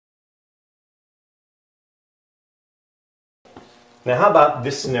Now how about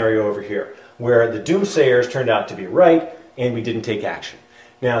this scenario over here, where the doomsayers turned out to be right and we didn't take action?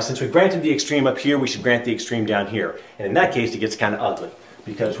 Now, since we've granted the extreme up here, we should grant the extreme down here. And in that case, it gets kind of ugly,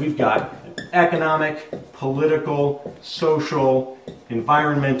 because we've got economic, political, social,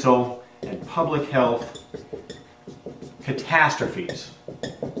 environmental, and public health catastrophes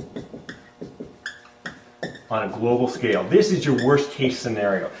on a global scale. This is your worst case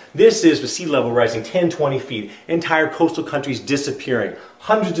scenario. This is with sea level rising 10, 20 feet, entire coastal countries disappearing,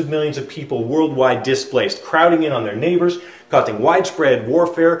 hundreds of millions of people worldwide displaced, crowding in on their neighbors, causing widespread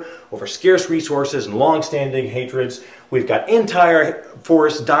warfare over scarce resources and long-standing hatreds. We've got entire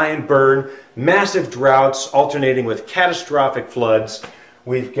forests die and burn, massive droughts alternating with catastrophic floods.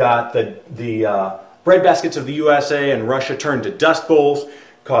 We've got the breadbaskets of the USA and Russia turned to dust bowls,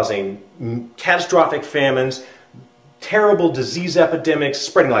 causing catastrophic famines, terrible disease epidemics,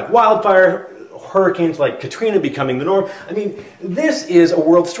 spreading like wildfire, hurricanes like Katrina becoming the norm. I mean, this is a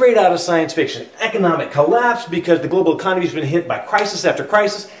world straight out of science fiction. Economic collapse because the global economy has been hit by crisis after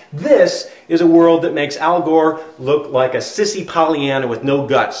crisis. This is a world that makes Al Gore look like a sissy Pollyanna with no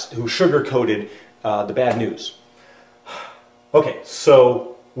guts who sugar-coated the bad news. Okay,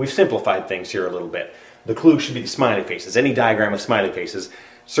 so we've simplified things here a little bit. The clue should be the smiley faces. Any diagram of smiley faces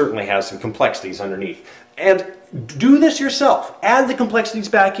certainly has some complexities underneath. And do this yourself. Add the complexities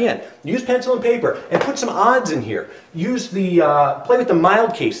back in. Use pencil and paper and put some odds in here. Use the, play with the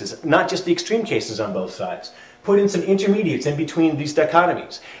mild cases, not just the extreme cases on both sides. Put in some intermediates in between these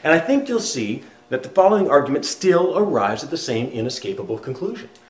dichotomies. And I think you'll see that the following argument still arrives at the same inescapable conclusion.